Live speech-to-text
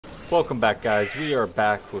Welcome back, guys. We are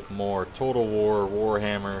back with more Total War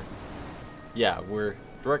Warhammer. Yeah, we're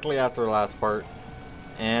directly after the last part,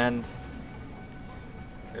 and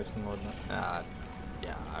there's some more.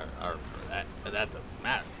 Yeah, I remember that, but that doesn't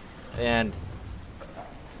matter. And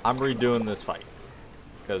I'm redoing this fight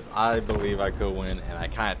because I believe I could win, and I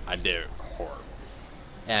did it horrible,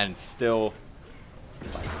 and still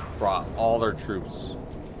brought all their troops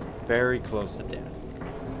very close to death.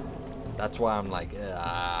 That's why I'm like,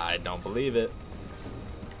 I don't believe it.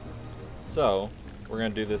 So, we're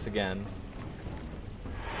going to do this again.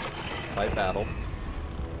 Fight battle.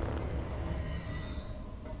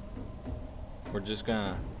 We're just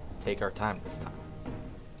going to take our time this time.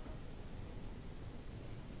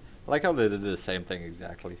 I like how they did the same thing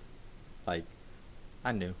exactly. Like,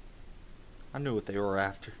 I knew what they were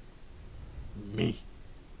after. Me.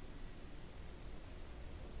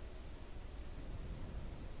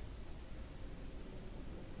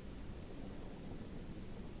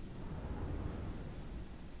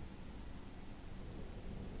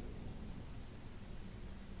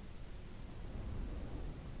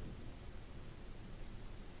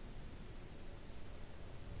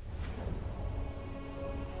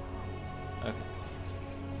 Okay.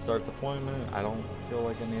 Start deployment. I don't feel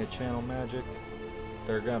like I need a channel magic.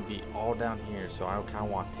 They're gonna be all down here, so I kind of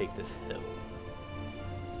want to take this hill.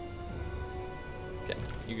 Okay,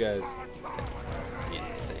 you guys be in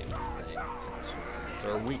the same thing. Since you guys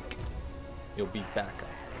are weak, you'll be back up.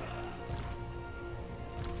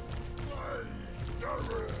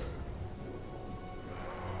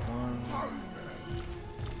 One,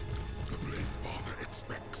 two, three.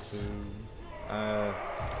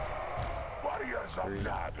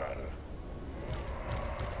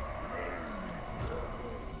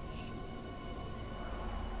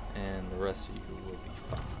 And the rest of you will be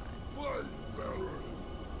fine.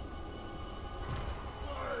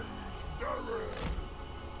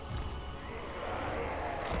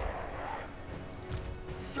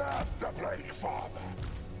 Serve the Plague Father.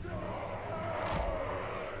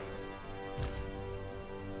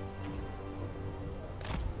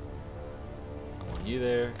 I want you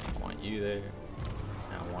there. I want you there.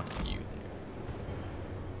 And I want you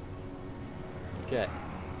there. Okay.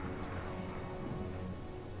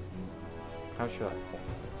 How should I form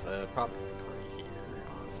this? Probably like right here,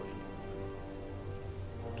 honestly.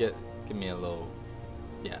 Give me a little,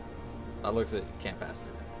 yeah. That looks like you can't pass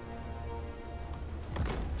through.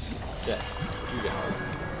 Okay, you guys.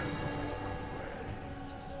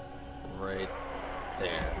 Right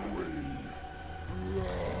there.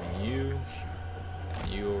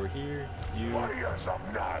 You over here. You Warriors of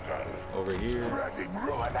Nagel. over here. Spreading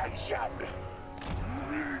ruination.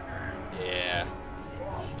 Yeah.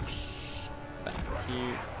 Back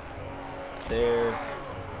here. There.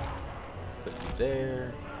 Put you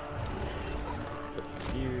there. Put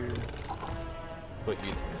you here. Put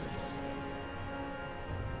you there.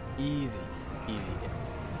 Easy. Easy game.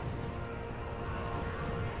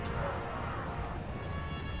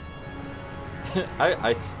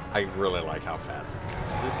 I really like how fast this guy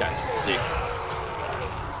is. This guy's ridiculous.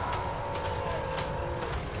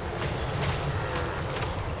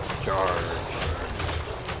 Charge.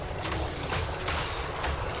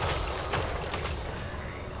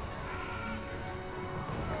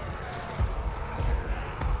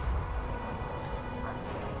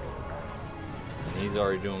 And he's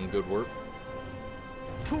already doing good work.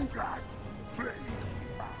 Two guys, please.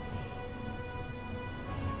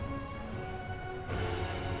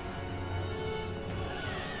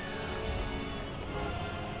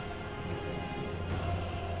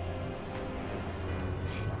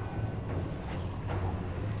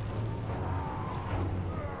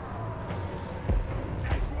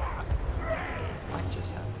 Might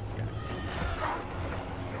just have these guys.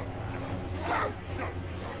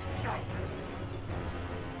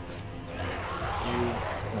 You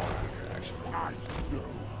more actually.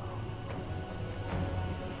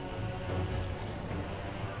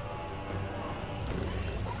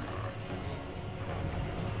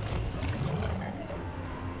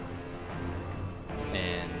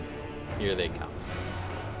 And here they come.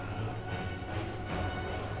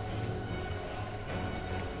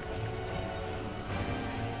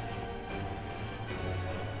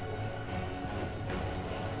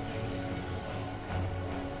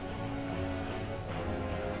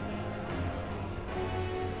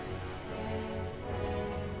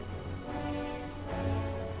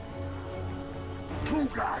 Two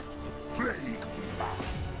guys, plague.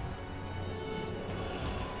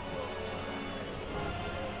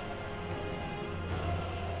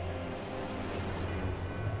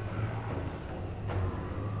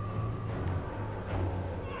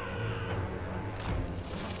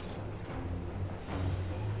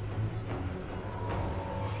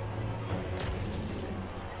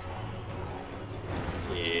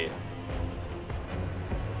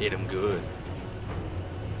 Hit him good.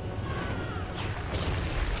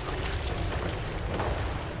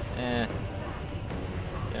 Eh.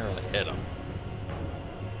 Can't really hit him.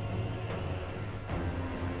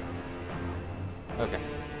 Okay.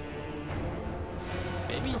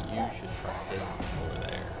 Maybe you should try hitting over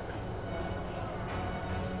there.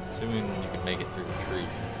 Assuming you can make it through the trees.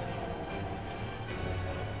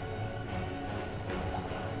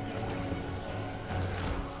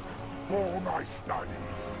 For my studies.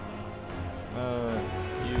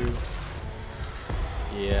 You.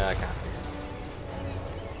 Yeah, I can't figure.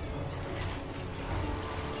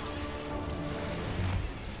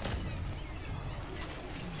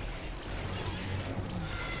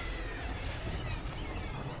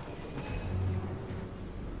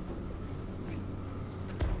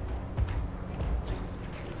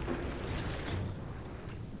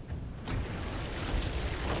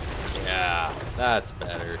 Yeah, that's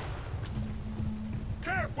better.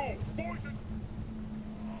 Careful, poison!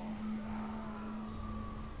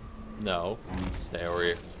 No, stay over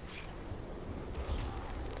here.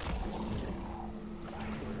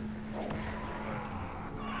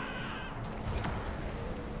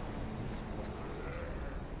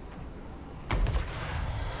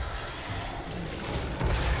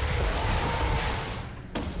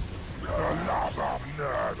 The love of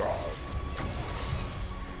Nurgle.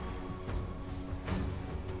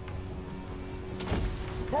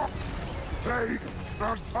 Pox, plague,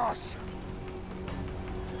 and pus.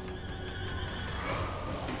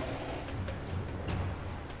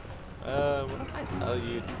 What if I tell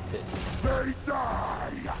you to hit? They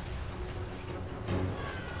die.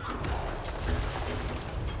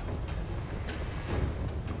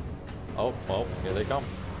 Oh, well, here they come.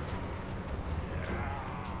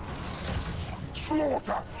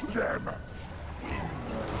 Slaughter them.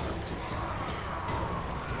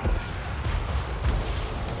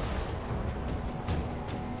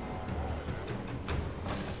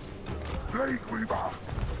 Plague Weaver,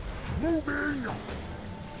 moving.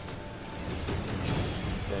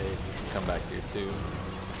 Okay, come back here too.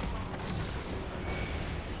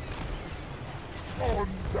 On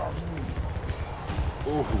the move.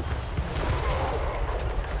 Ooh.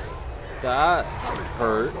 That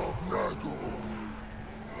hurt. Of Nurgle.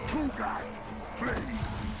 Tugas, Plague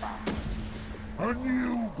Weaver. A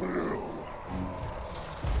new brew.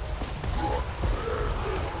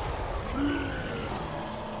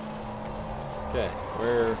 Okay,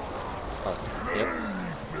 where? Oh, yep.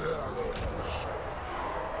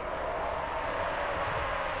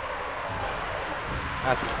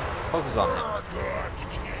 That's it. Focus on him.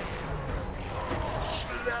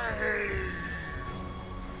 Slay.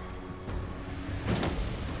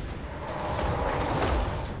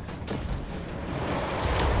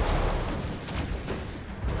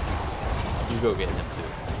 You go get him too.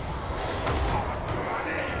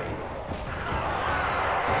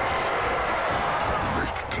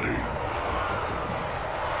 Make clean.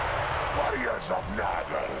 Warriors of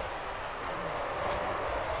Nurgle.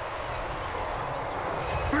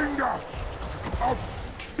 Finger of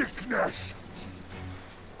sickness.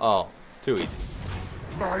 Oh, too easy.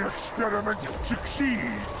 My experiment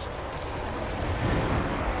succeeds.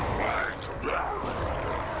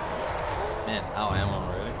 Man, how am I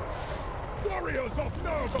already? Warriors of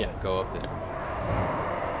Nurgle. Yeah, go up there.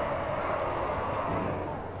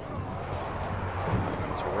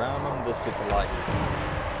 Surround them. This gets a lot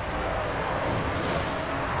easier.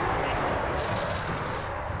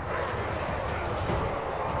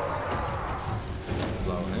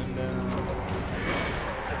 Slow him down.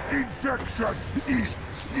 Infection is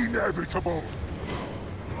inevitable.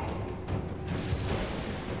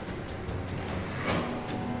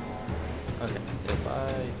 Okay, if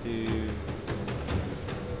I do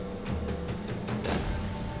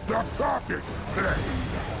The perfect blade.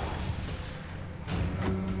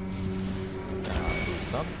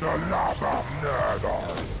 boost up, The love of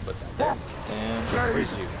Nurgle. put that there, and Blade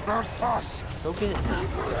where's you? and pus. Go get him.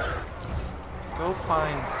 Go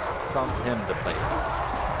find him to play.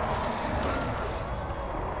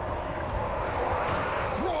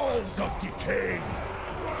 Thralls of decay.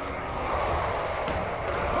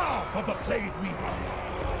 Path of the Plague Weaver.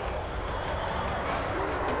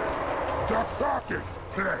 The perfect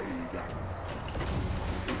blade.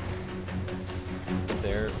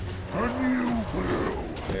 There, A new brew.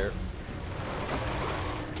 there,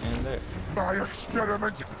 and there. My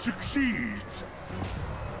experiment succeeds.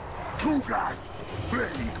 Tugas,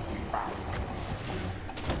 Plague Weaver.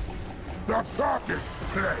 The perfect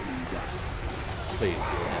blade. Please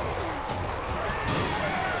heal him.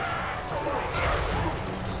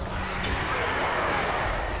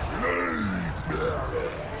 Blade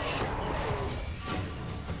bearers.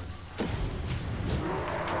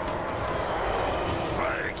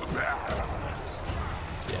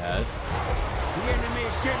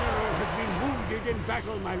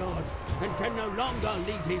 battle, my lord, and can no longer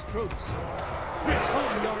lead his troops. Press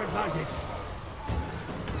home your advantage.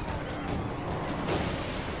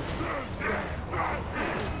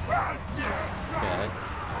 Okay.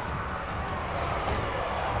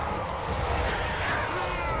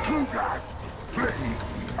 Kugas, plague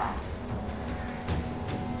weaver.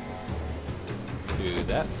 Do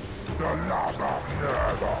that. The lava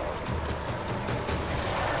nervo.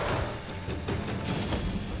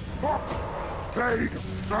 Fox, plague,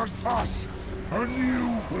 and us. A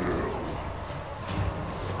new brew.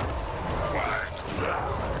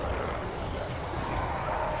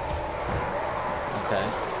 Okay.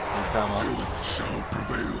 You come up. Truth shall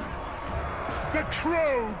prevail. The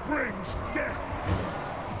crow brings death.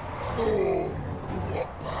 Thorn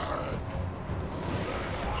paths.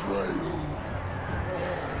 Trail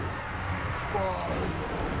of fire.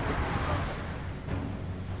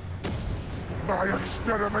 My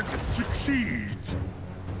experiment succeeds.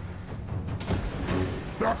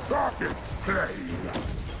 The perfect plague.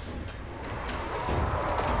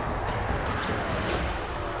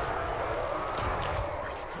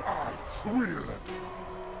 I will.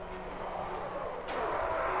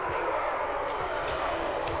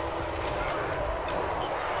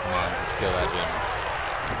 Come on, just kill that general.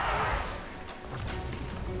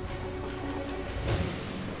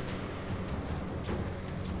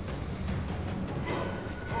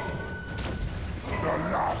 The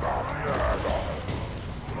lava nervo.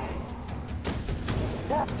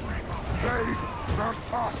 Fox, plague, and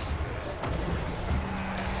us.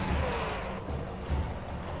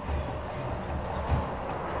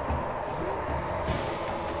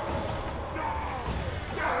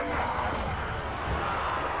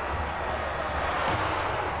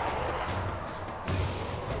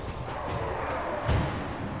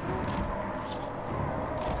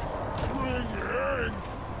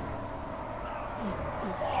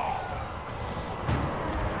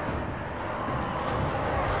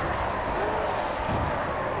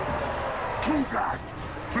 Kugas,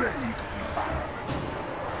 plague weaver.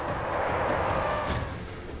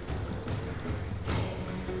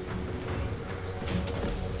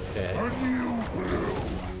 Okay. A new brew.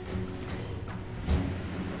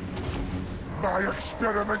 My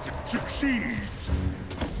experiment succeeds.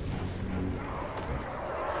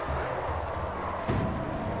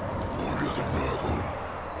 Warriors of Nurgle.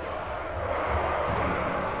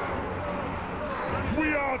 We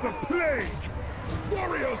are the plague.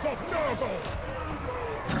 Warriors of Nurgle.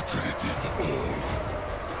 Utility for all.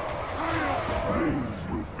 Wounds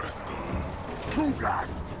will fester.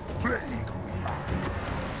 Kugas, plague weaver.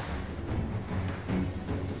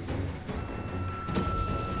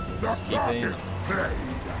 The keep aiming. perfect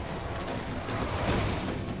plague.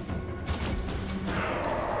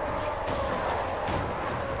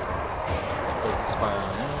 Focus fire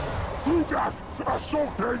on him. Kugas,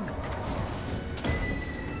 assaulting.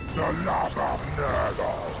 The lava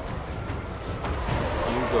Nurgle.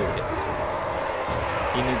 You go get it.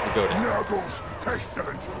 He needs to go down. Nurgle's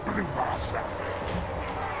pestilent blue master.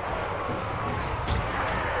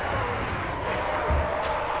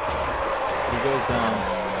 He goes down,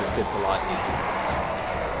 this gets a lot easier.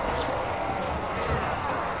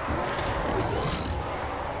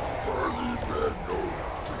 Early Mando.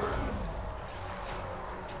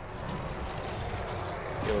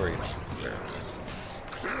 Go read.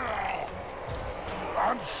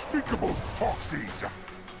 Unspeakable foxes.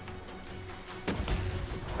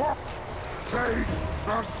 Fox, plague,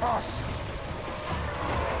 and us.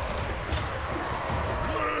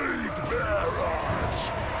 Plague bearers.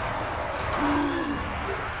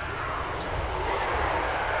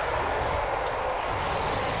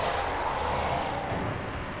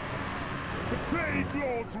 The Plague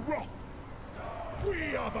Lord's wrath. We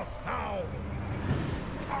are the foul.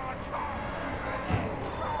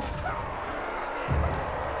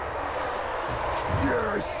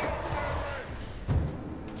 Yes.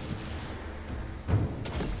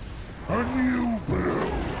 A new brew.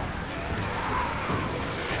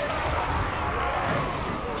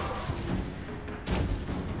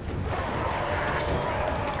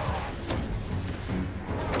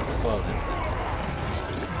 Slow him.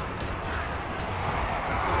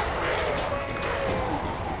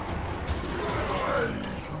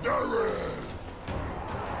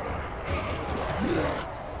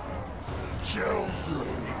 Yes, children.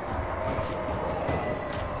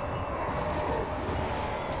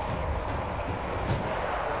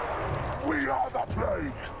 We are the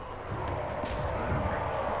plague.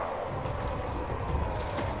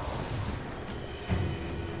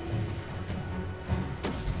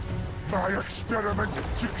 My experiment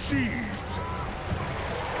succeeds.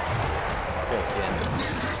 Okay, damn it.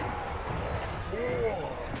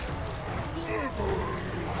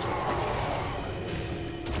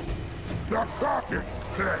 The perfect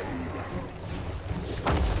blade!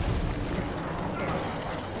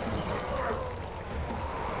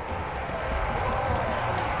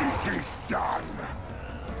 It is done!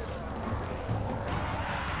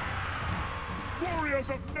 Warriors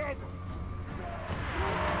of Nurgle!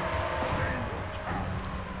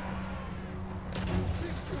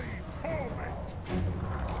 Torment!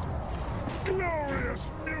 Glorious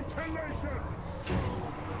mutilation!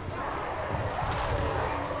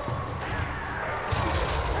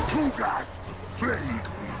 Tugath, plague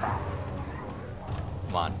weaver!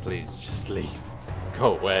 Come on, please, just leave.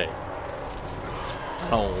 Go away. I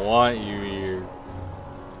don't want you here.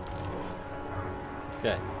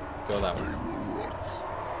 Okay, go that They way. will rot.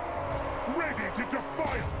 Ready to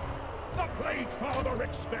defile! The Plague Father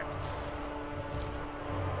expects!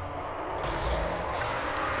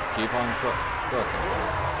 Just keep on trucking.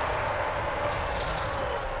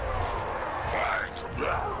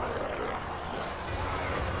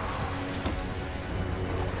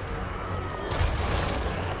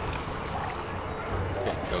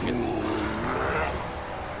 Okay, go get this.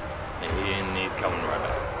 And he's coming right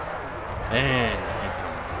back. And he's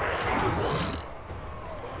coming.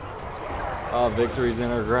 Oh, victory's in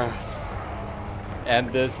our grasp.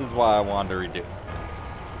 And this is why I wanted to redo.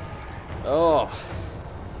 Oh.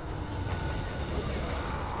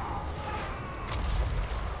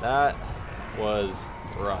 That was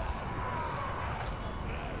rough.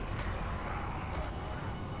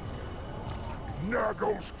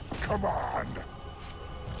 Nurgle's command!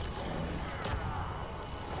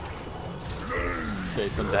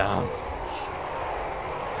 Chase him down.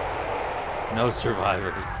 No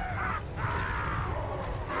survivors.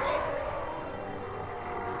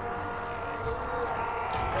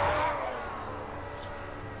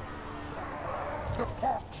 The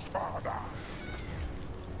Pox Father!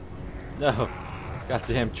 No.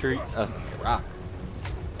 Goddamn tree. Rock.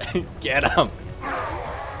 Get him.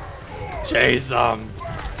 Chase him.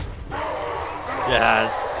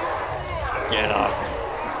 Yes. Get him.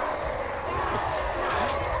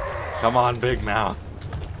 Come on, big mouth.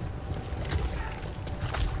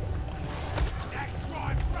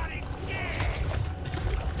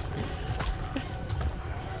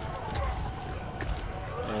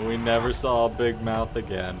 And we never saw a big mouth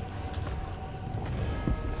again.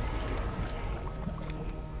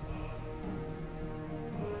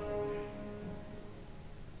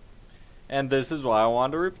 And this is why I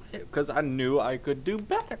wanted to replay it, because I knew I could do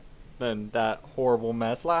better than that horrible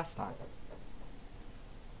mess last time.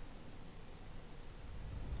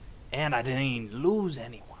 And I didn't even lose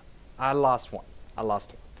anyone. I lost one. I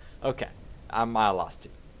lost one. Okay. I lost two.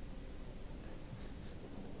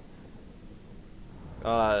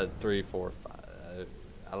 3, 4, 5.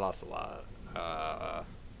 I lost a lot.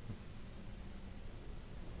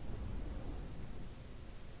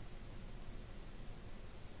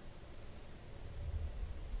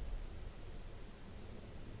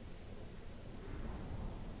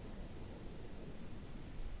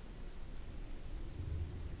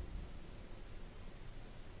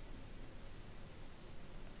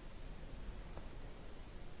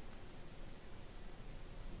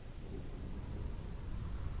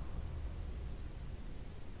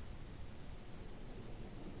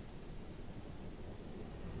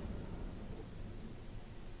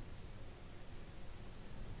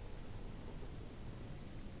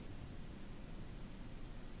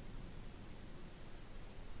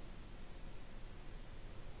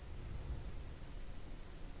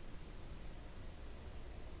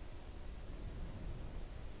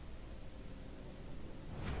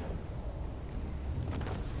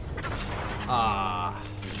 Ah,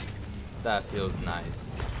 that feels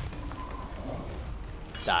nice.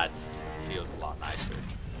 That feels a lot nicer.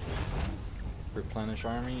 Replenish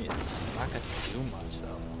army, it's not gonna do much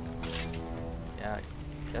though. Yeah,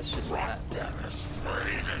 that's just that.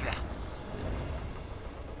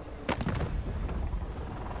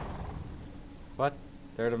 What?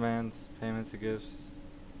 Their demands, payments, and gifts.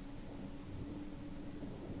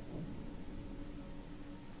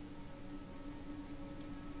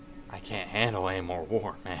 I can't handle any more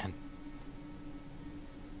war, man.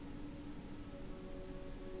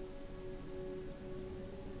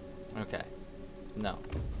 Okay. No.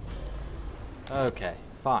 Okay,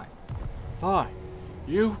 fine. Fine.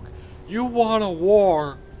 You want a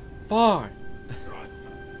war. Fine.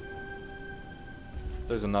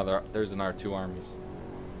 There's another 2 armies.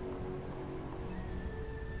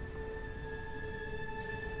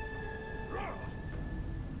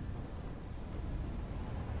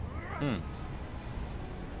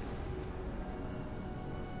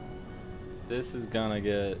 this is gonna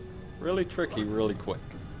get really tricky really quick.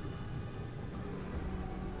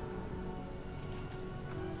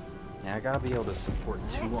 Yeah, I gotta be able to support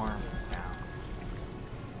 2 armies now.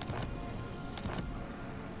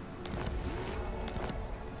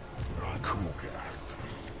 Kugath,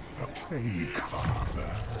 a plague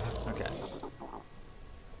father. Okay.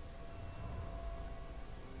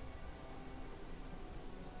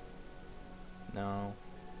 No.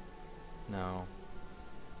 No.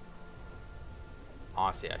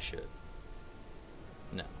 Honestly, I should.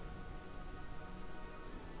 No.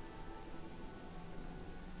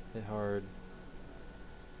 Hit hard.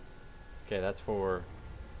 Okay, that's for...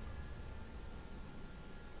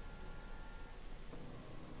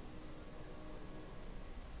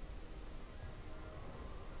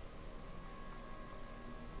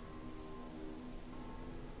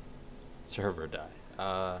 server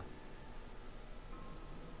die.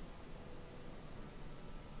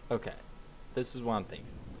 Okay. This is what I'm thinking.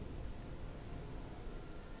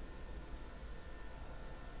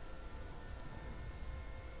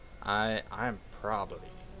 I'm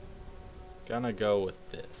probably gonna go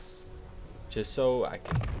with this. Just so I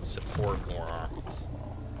can support more armies.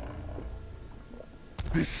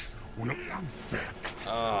 This will infect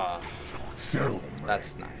so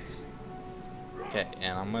That's nice. Okay,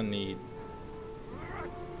 and I'm gonna need 1.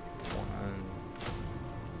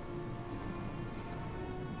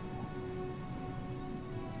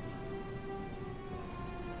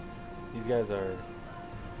 These guys are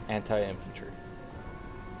anti-infantry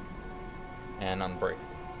and unbreakable.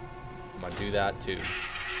 I'm gonna do that too.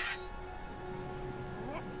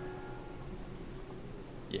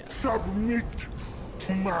 Yeah. submit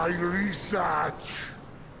to my research.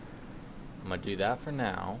 I'm gonna do that for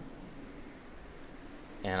now.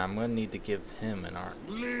 And I'm gonna need to give him an army.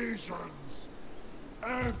 Legions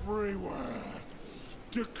everywhere.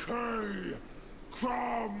 Decay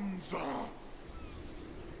crumbs.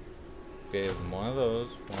 Give him one of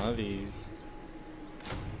those, one of these.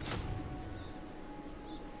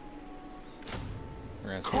 We're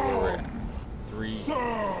gonna see where we're at. 3.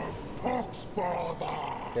 Serve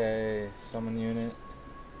Poxfather. Okay, summon unit.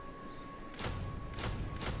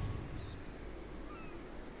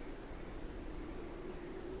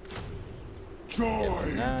 Give him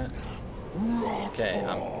Join. that. Okay,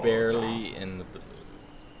 I'm barely in the blue.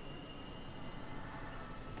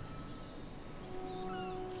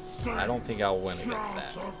 I don't think I'll win against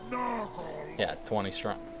that. Yeah, 20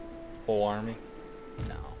 strong. Full army?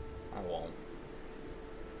 No, I won't.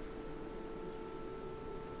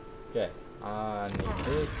 Okay, I need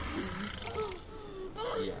this.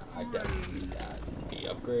 Yeah, I definitely need that. Be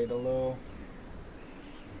upgrade a little.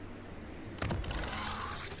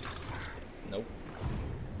 Nope.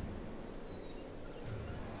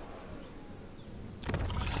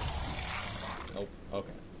 Nope,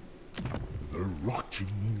 okay. The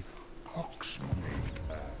rotting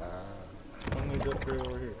poxmaker. Let me go through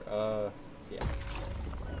over here. Yeah.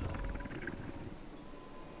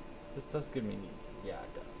 This does give me... Yeah,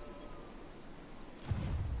 it does.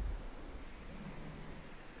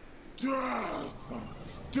 Death,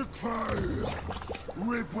 decay,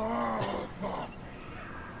 rebirth.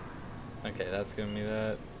 Okay, that's giving me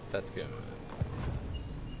that. That's giving me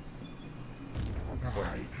that.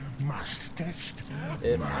 I must test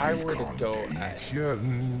If I were to go at...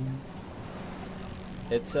 condition.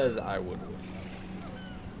 It says I would win.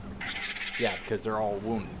 Yeah, because they're all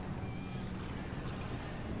wounded.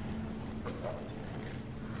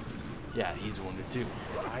 Yeah, he's wounded too.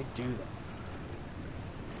 If I do that,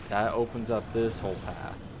 that opens up this whole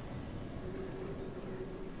path.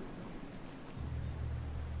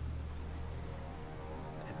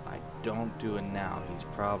 If I don't do it now, he's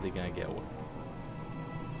probably gonna get wounded.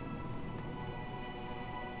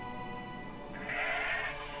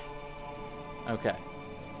 Okay.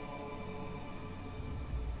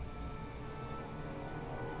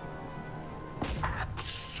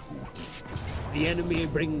 The enemy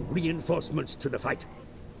bring reinforcements to the fight.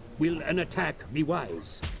 Will an attack be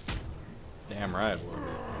wise? Damn right.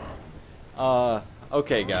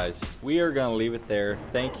 Okay guys, we are gonna leave it there.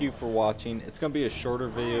 Thank you for watching. It's gonna be a shorter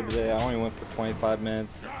video today. I only went for 25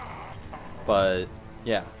 minutes. But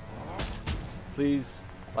yeah. Please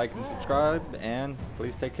like and subscribe, and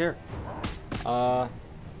please take care.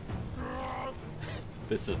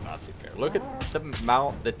 This does not seem fair. Look at the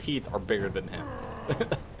mouth, the teeth are bigger than him.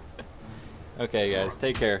 Okay guys,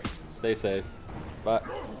 take care. Stay safe. Bye.